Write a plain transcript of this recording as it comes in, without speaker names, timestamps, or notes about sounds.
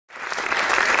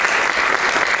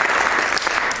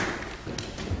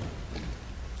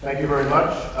Thank you very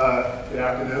much. Good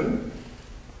afternoon.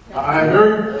 I'm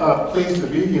very pleased to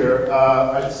be here.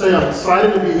 I should say I'm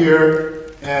excited to be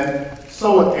here and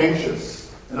somewhat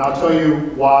anxious, and I'll tell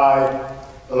you why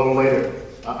a little later.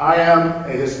 I am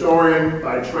a historian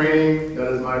by training,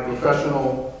 that is my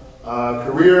professional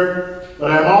career,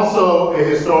 but I'm also a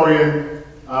historian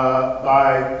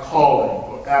by calling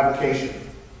or avocation.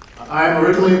 I am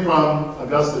originally from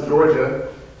Augusta, Georgia.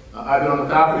 I've been on the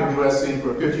faculty of USC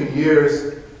for 15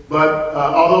 years, but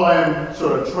although I am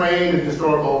sort of trained in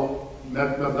historical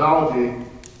methodology,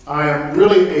 I am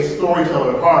really a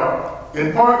storyteller at heart,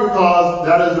 in part because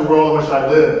that is the world in which I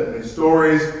live. I mean,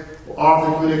 stories were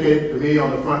often communicated to me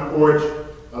on the front porch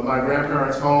of my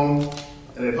grandparents' home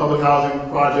in a public housing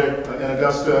project in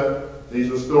Augusta. These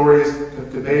were stories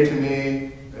conveyed to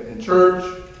me in church,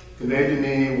 conveyed to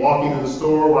me walking to the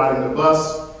store, riding the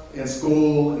bus, in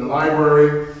school, in the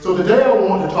library. So today I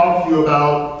want to talk to you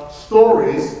about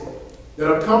stories that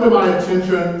have come to my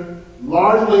attention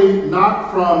largely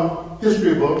not from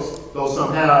history books, though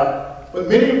some have, but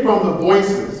many from the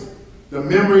voices, the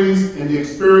memories, and the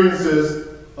experiences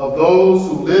of those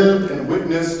who lived and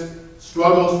witnessed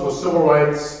struggles for civil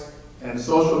rights and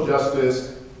social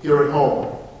justice here at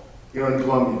home, here in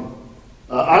Columbia.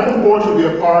 I've been fortunate to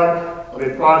be a part of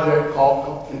a project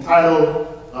entitled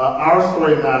Our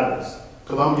Story Matters,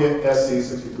 Columbia SC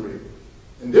 63.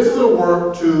 And this is a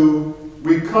work to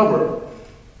recover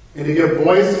and to give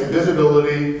voice and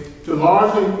visibility to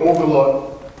largely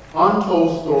overlooked,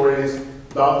 untold stories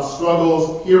about the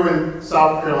struggles here in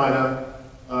South Carolina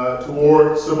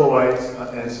toward civil rights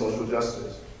and social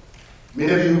justice.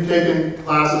 Many of you who've taken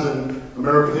classes in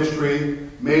American history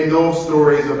may know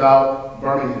stories about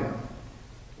Birmingham,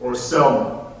 or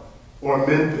Selma, or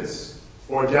Memphis,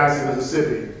 or Jackson,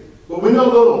 Mississippi. But we know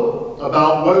little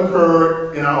about what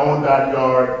occurred in our own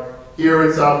backyard here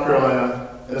in South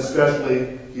Carolina, and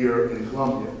especially here in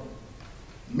Columbia.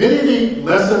 Many of the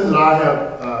lessons that I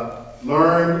have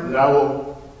learned that I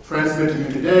will transmit to you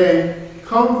today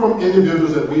come from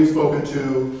individuals that we've spoken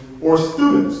to or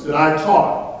students that I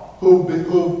taught who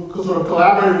sort of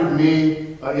collaborated with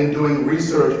me in doing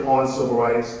research on civil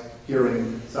rights here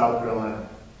in South Carolina.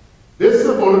 This is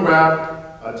a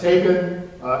photograph taken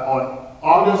on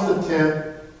August the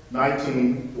 10th,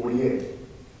 1948.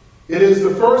 It is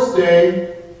the first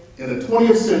day in the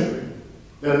 20th century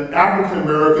that an African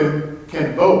American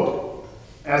can vote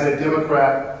as a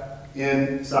Democrat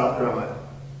in South Carolina.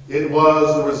 It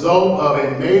was the result of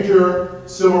a major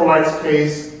civil rights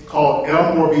case called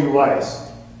Elmore v.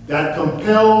 Rice that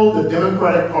compelled the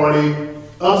Democratic Party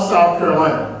of South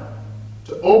Carolina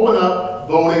to open up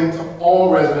voting to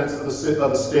all residents of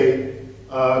the state,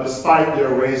 despite their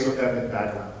race or ethnic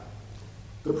background.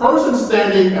 The person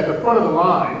standing at the front of the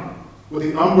line with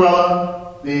the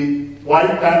umbrella, the white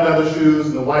patent leather shoes,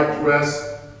 and the white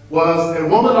dress was a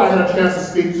woman I had a chance to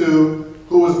speak to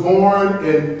who was born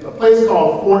in a place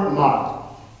called Fort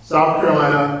Mott, South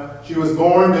Carolina. She was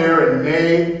born there in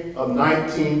May of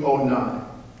 1909.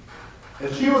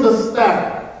 And she was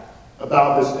ecstatic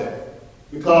about this day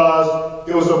because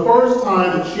it was the first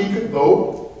time that she could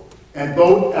vote and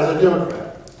vote as a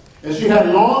Democrat. And she had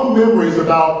long memories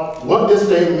about what this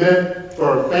day meant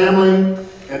for her family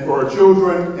and for her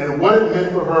children, and what it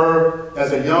meant for her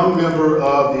as a young member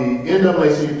of the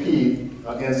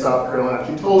NAACP in South Carolina.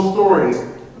 She told stories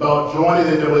about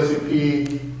joining the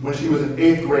NAACP when she was in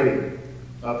 8th grade,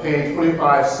 paying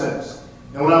 25 cents.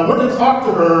 And when I went to talk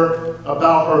to her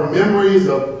about her memories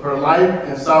of her life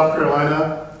in South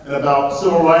Carolina and about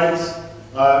civil rights,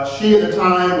 she at the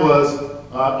time was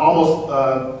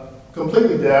almost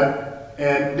completely deaf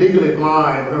and legally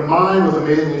blind, but her mind was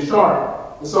amazingly sharp.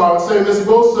 And so I would say, Miss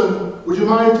Wilson, would you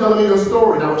mind telling me your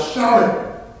story? And I would shout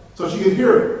it so she could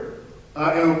hear it.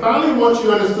 And finally, once she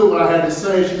understood what I had to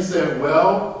say, she said,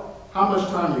 well, how much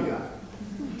time you got?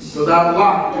 So that was a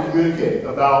lot to communicate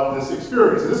about this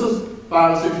experience. And this was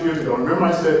 5 or 6 years ago. Remember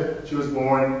I said she was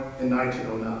born in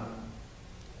 1909.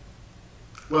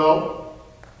 Well,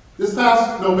 this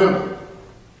past November,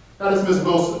 that is Miss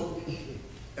Wilson,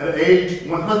 at age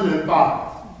 105.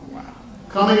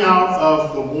 Coming out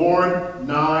of the Ward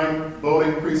 9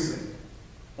 voting precinct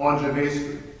on Gervais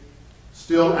Street.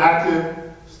 Still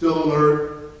active, still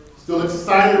alert, still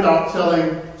excited about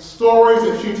telling stories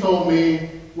that she told me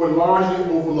were largely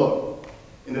overlooked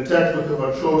in the textbook of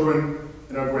her children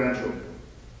and her grandchildren.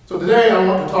 So today I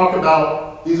want to talk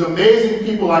about these amazing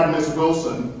people like Ms.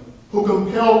 Wilson who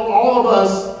compelled all of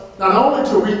us not only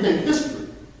to rethink history,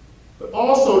 but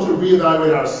also to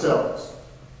reevaluate ourselves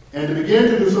and to begin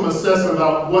to do some assessment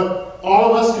about what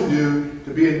all of us can do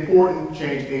to be important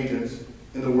change agents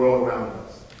in the world around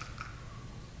us.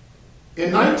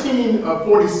 In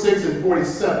 1946 and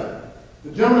 47,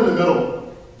 the gentleman in the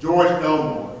middle, George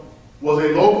Elmore, was a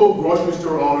local grocery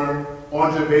store owner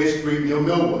on Gervais Street near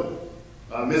Millwood.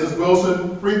 Mrs.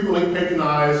 Wilson frequently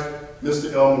patronized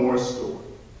Mr. Elmore's store.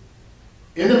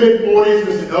 In the mid-40s,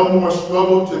 Mr. Elmore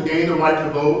struggled to gain the right to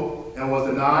vote and was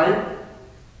denied.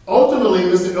 Ultimately,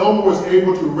 Mr. Elmore was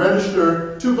able to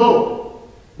register to vote.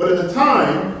 But at the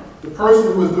time, the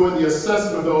person who was doing the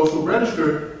assessment of those who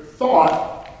registered thought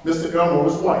Mr. Elmore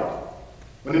was white,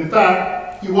 when in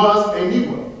fact, he was a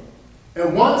Negro.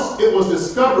 And once it was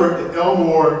discovered that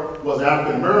Elmore was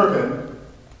African American,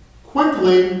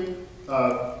 quickly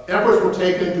efforts were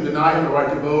taken to deny him the right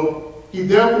to vote. He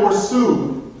therefore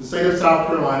sued the state of South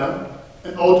Carolina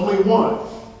and ultimately won.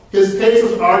 His case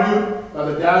was argued by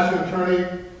the dashing attorney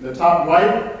in the top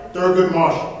right, Thurgood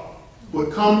Marshall, who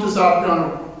would come to South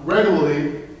Carolina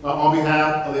regularly on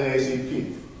behalf of the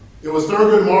NAACP. It was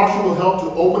Thurgood Marshall who helped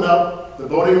to open up the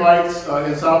voting rights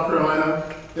in South Carolina.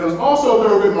 It was also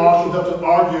Thurgood Marshall who helped to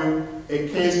argue a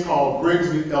case called Briggs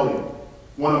v. Elliott,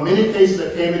 one of many cases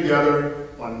that came together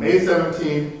on May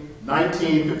 17,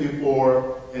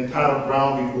 1954, entitled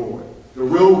Brown v. Board. The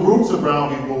real roots of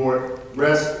Brown v. Board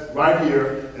rest right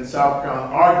here in South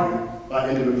Carolina, argued by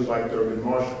individuals like Thurgood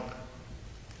Marshall.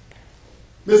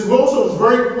 Ms. Wilson was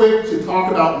very quick to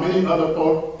talk about many other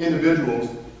individuals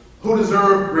who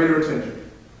deserve greater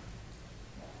attention.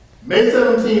 May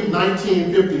 17,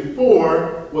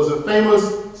 1954 was a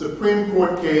famous Supreme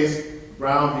Court case,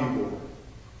 Brown v. Board.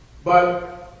 But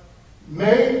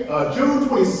June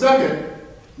 22nd,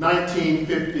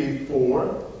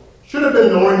 1954 should have been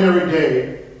an ordinary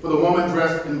day for the woman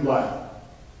dressed in black.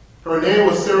 Her name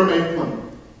was Sarah Mae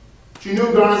Flemming. She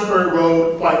knew Garners Ferry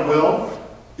Road quite well.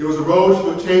 It was a road she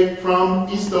would take from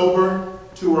Eastover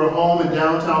to her home in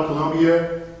downtown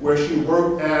Columbia, where she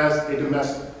worked as a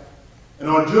domestic. And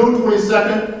on June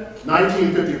 22nd,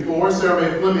 1954, Sarah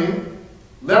Mae Flemming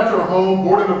left her home,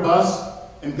 boarded a bus,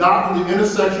 and got to the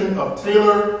intersection of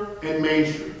Taylor and Main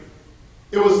Street.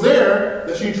 It was there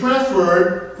that she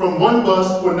transferred from one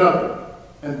bus to another,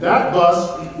 and that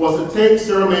bus was to take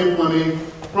Sarah Mae Flemming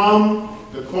from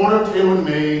the corner of Taylor and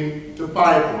Main to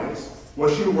Five Points, where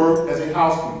she worked as a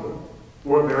housekeeper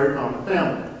for a very prominent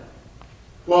family.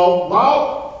 Well,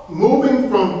 while moving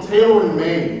from Taylor and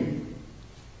Main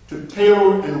to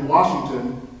Taylor and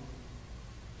Washington,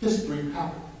 history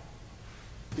happened.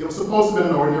 It was supposed to be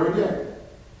an ordinary day.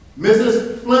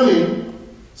 Mrs. Flemming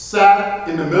sat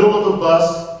in the middle of the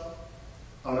bus,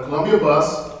 on the Columbia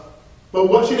bus, but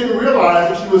what she didn't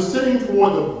realize is she was sitting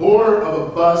toward the border of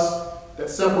a bus that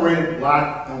separated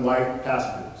black and white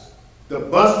passengers. The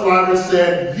bus driver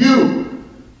said,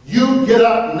 you get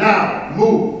up now,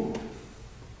 move.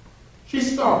 She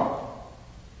stopped.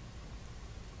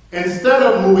 Instead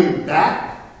of moving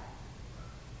back,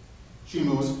 she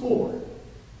moves forward.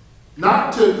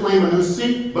 Not to claim a new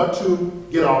seat, but to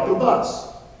get off the bus.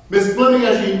 Miss Flemming,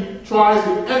 as she tries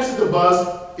to exit the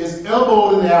bus, is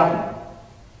elbowed in the abdomen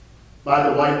by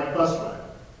the white bus driver.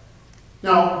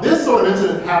 Now, this sort of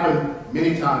incident happened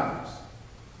many times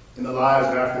in the lives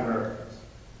of African Americans.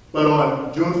 But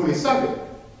on June 22nd,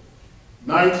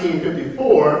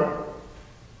 1954,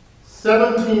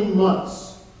 17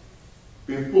 months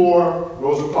before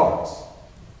Rosa Parks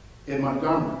in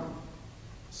Montgomery,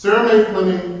 Sarah Mae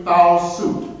Flemming filed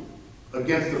suit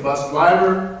against the bus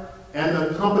driver and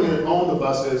the company that owned the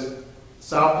buses,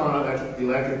 South Carolina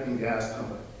Electric and Gas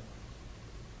Company.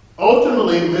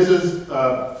 Ultimately,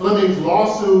 Mrs. Flemming's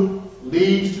lawsuit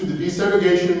leads to the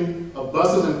desegregation of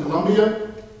buses in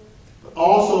Columbia, but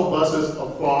also buses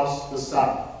across the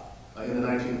South in the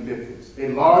 1950s. A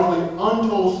largely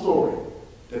untold story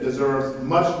that deserves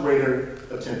much greater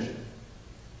attention.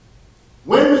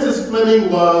 When Mrs.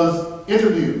 Flemming was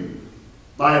interviewed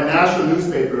by a national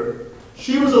newspaper,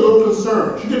 she was a little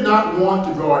concerned. She did not want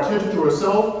to draw attention to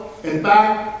herself. In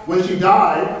fact, when she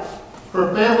died,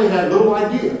 her family had little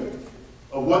idea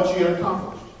of what she had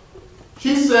accomplished.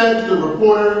 She said to the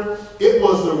reporter, "It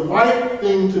was the right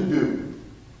thing to do,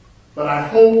 but I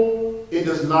hope it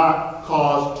does not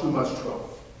cause too much trouble."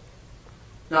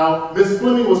 Now, Ms.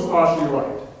 Flemming was partially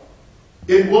right.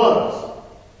 It was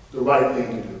the right thing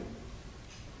to do.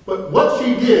 But what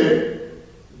she did,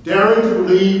 daring to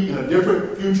believe in a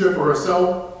different future for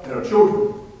herself and her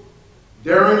children,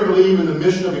 daring to believe in the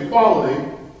mission of equality,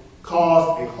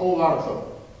 caused a whole lot of trouble.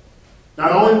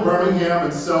 Not only in Birmingham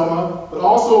and Selma, but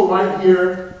also right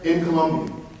here in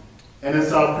Columbia and in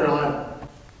South Carolina.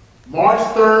 March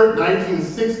 3rd,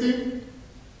 1960,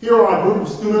 here are a group of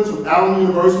students from Allen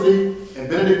University and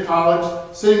Benedict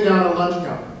College sitting down at lunch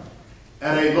counter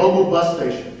at a local bus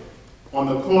station on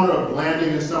the corner of Blanding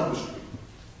and Sumter Street.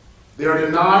 They are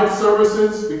denied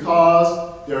services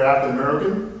because they're African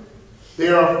American. They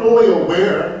are fully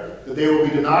aware that they will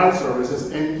be denied services,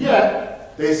 and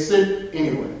yet they sit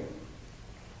anyway,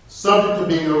 subject to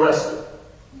being arrested.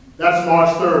 That's March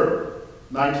 3rd,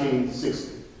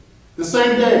 1960. The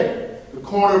same day, the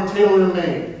corner of Taylor and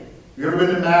Main. You ever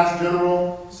been to Mass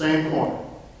General? Same corner.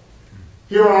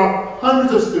 Here are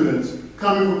hundreds of students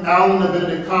coming from Allen and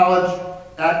Benedict College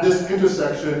at this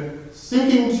intersection,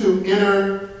 seeking to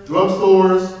enter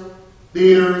drugstores,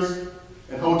 theaters,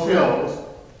 and hotels,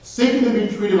 seeking to be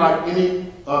treated like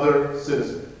any other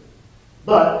citizen.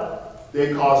 But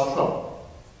they caused trouble.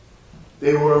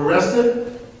 They were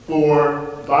arrested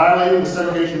for violating the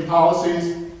segregation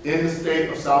policies in the state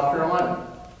of South Carolina.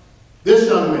 This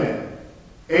young man,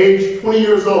 aged 20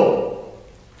 years old,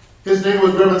 his name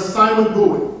was Reverend Simon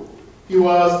Bowie. He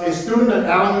was a student at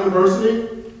Allen University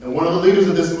and one of the leaders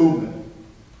of this movement.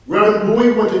 Reverend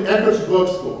Bowie went to Eckerd's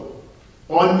Drugstore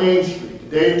on Main Street.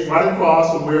 Today it's right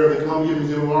across from where the Columbia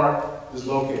Museum of Art is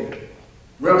located.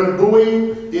 Reverend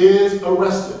Bowie is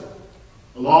arrested,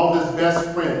 along with his best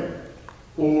friend,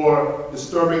 for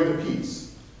disturbing the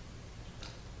peace.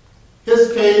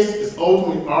 His case is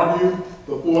ultimately argued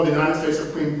before the United States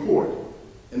Supreme Court,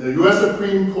 and the U.S.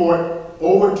 Supreme Court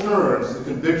overturns the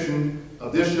conviction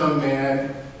of this young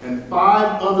man and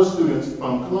 5 other students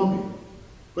from Columbia.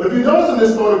 But if you notice in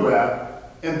this photograph,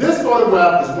 and this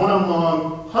photograph is one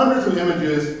among hundreds of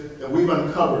images that we've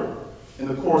uncovered in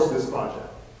the course of this project.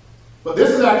 But this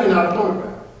is actually not a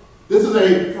photograph. This is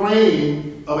a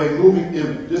frame of a moving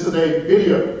image. This is a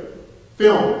video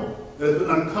film that has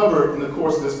been uncovered in the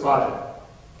course of this project.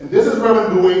 And this is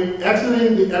Reverend Bowie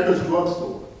exiting the Eckerd's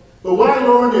Drugstore. But what I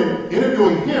learned in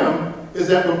interviewing him is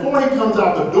that before he comes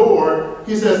out the door,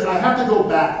 he says, I have to go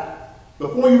back.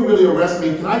 Before you really arrest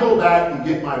me, can I go back and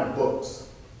get my books?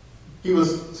 He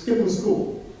was skipping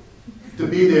school to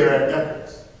be there at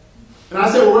Eckerd's. And I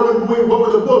said, well, Reverend Bowie, what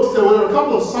were the books? He said, well, there were a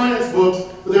couple of science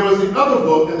books, but there was the other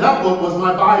book, and that book was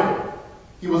my Bible.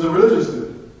 He was a religious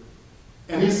student.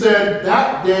 And he said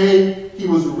that day he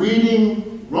was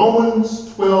reading Romans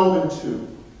 12:2,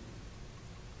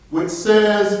 which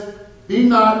says, be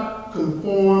not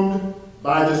conformed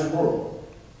by this world,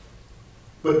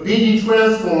 but be ye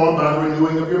transformed by the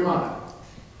renewing of your mind.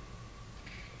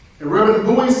 And Reverend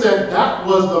Bowie said that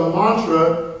was the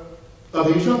mantra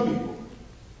of these young people.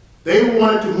 They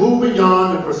wanted to move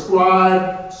beyond the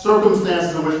prescribed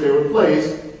circumstances in which they were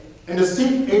placed and to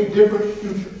seek a different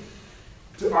future,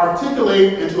 to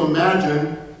articulate and to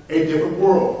imagine a different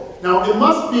world. Now, it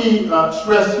must be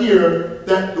stressed here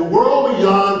that the world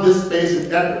beyond this space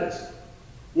in Eckerd's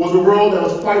was a world that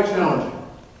was quite challenging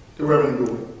to Reverend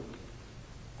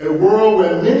Bowie. A world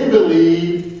where many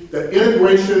believed that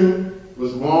integration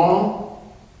was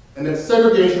wrong and that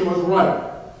segregation was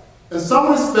right. In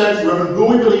some respects, Reverend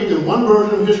Bowie believed in one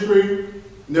version of history,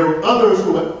 and there were others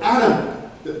who were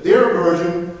adamant that their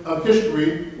version of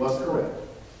history was correct.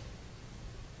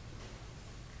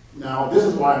 Now, this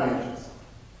is why I'm anxious.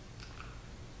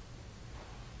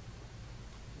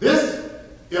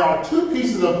 There are 2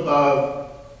 pieces of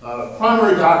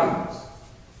primary documents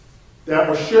that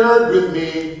were shared with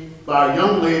me by a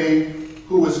young lady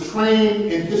who was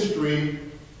trained in history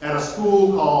at a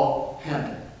school called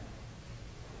Hammond.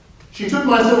 She took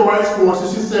my civil rights course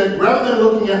and she said, rather than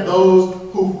looking at those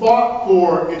who fought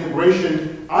for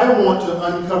integration, I want to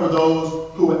uncover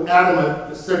those who were adamant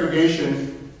that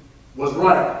segregation was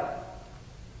right.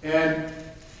 And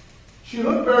she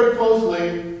looked very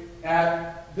closely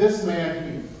at this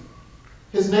man here.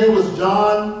 His name was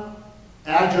John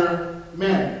Adger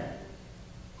Manning,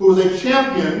 who was a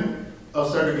champion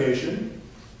of segregation,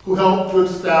 who helped to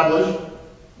establish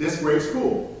this great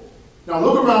school. Now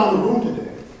look around the room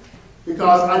today,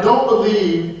 because I don't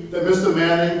believe that Mr.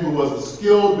 Manning, who was a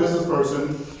skilled business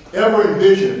person, ever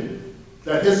envisioned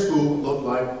that his school would look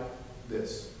like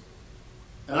this.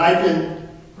 And I can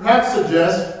perhaps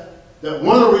suggest that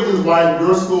one of the reasons why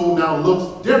your school now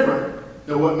looks different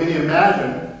than what many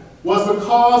imagined was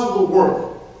because of the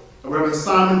work of Reverend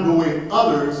Simon Bowie and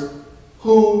others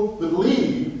who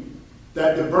believed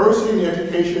that diversity in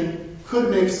education could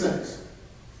make sense,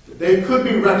 that they could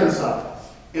be reconciled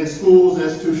in schools and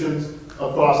institutions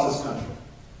across this country.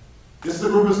 This is a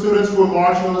group of students who were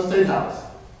marching on the State House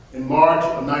in March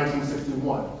of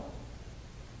 1961.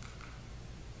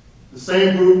 The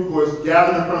same group who was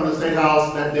gathered in front of the State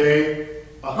House that day,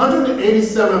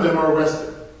 187 of them are arrested.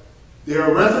 They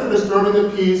are arrested for disturbing the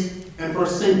peace and for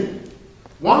singing.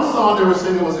 One song they were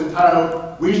singing was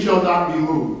entitled, We Shall Not Be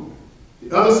Moved.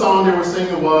 The other song they were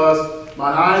singing was,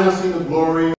 Mine Eyes Have Seen the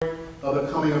Glory of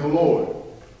the Coming of the Lord.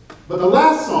 But the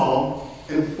last song,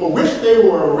 and for which they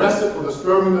were arrested for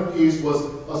disturbing the peace was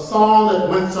a song that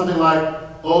went something like,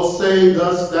 "Oh, say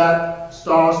does that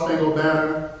Star-Spangled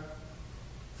Banner."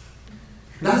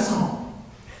 That song.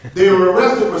 They were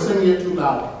arrested for singing it too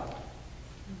loud.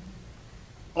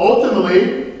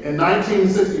 Ultimately, in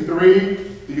 1963,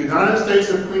 the United States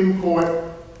Supreme Court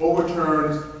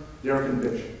overturns their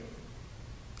conviction.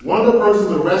 One of the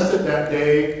persons arrested that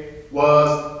day was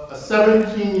a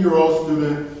 17-year-old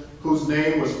student whose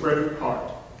name was Frederick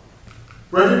Hart.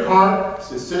 Frederick Hart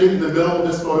is sitting in the middle of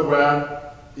this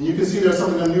photograph, and you can see there's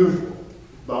something unusual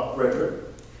about Frederick.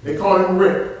 They call him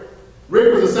Rick.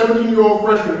 Rick was a 17-year-old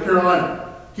freshman in Carolina.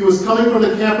 He was coming from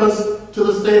the campus to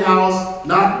the State House,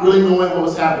 not really knowing what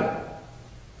was happening.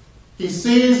 He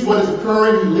sees what is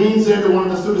occurring. He leans into one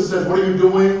of the students and says, "What are you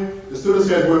doing?" The student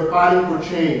says, "We're fighting for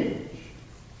change."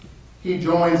 He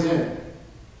joins in.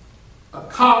 A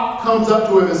cop comes up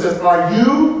to him and says, "Are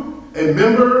you a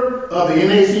member of the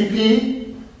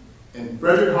NAACP?" And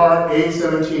Frederick Hart, age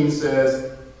 17,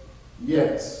 says,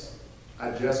 "Yes, I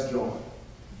just joined."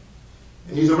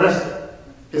 And he's arrested.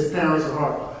 His parents are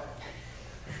horrified.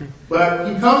 But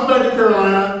he comes back to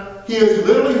Carolina. He is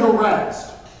literally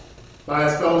harassed by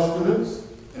his fellow students,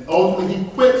 and ultimately he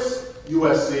quits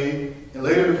USC and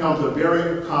later becomes a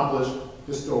very accomplished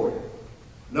historian.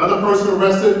 Another person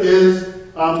arrested is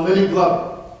Lenny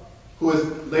Glover, who was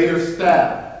later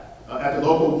stabbed at the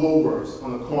local Woolworths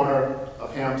on the corner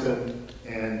of Hampton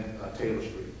and Taylor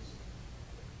Streets.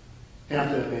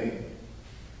 Hampton, Maine.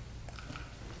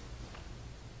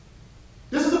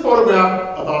 This is a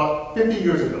photograph about 50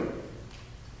 years ago,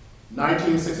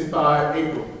 1965,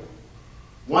 April.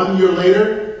 1 year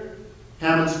later,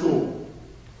 Hammond School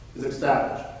is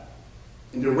established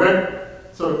in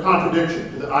direct sort of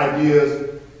contradiction to the ideas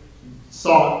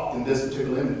sought in this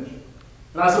particular image.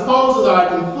 And I suppose as I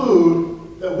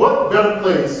conclude that what better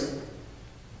place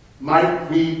might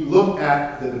we look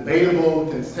at the debatable,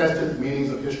 contested meanings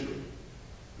of history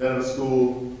than at a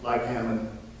school like Hammond.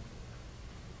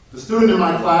 The student in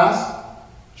my class,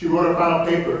 she wrote a final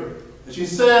paper, and she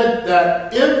said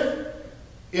that if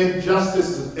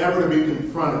injustice is ever to be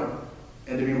confronted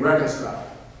and to be reconciled,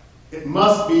 it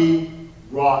must be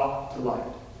brought to light.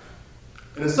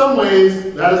 And in some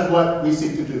ways, that is what we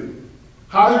seek to do.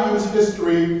 How to use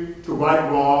history to right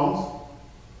wrongs,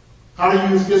 how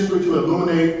to use history to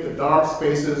illuminate the dark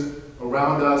spaces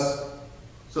around us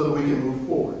so that we can move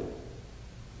forward.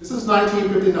 This is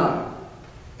 1959,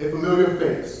 a familiar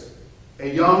face, a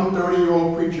young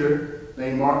 30-year-old preacher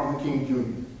named Martin Luther King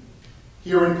Jr.,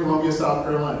 here in Columbia, South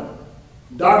Carolina.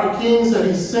 Dr. King said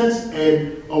he sensed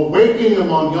an awakening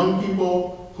among young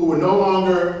people who were no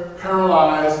longer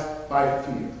paralyzed by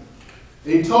fear.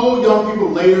 And he told young people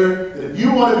later that if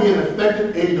you want to be an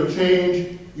effective agent of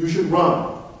change, you should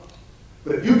run.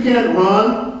 But if you can't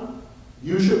run,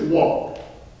 you should walk.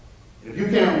 And if you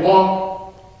can't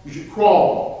walk, you should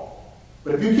crawl.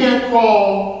 But if you can't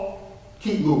crawl,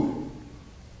 keep moving.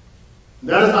 And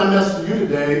that is my message to you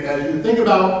today. As you think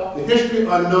about the history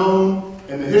unknown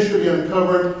and the history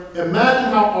uncovered,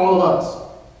 imagine how all of us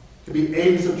can be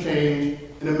agents of change,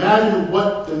 and imagine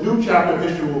what the new chapter of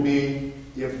history will be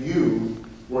if you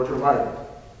were to write it.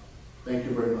 Thank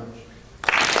you very much.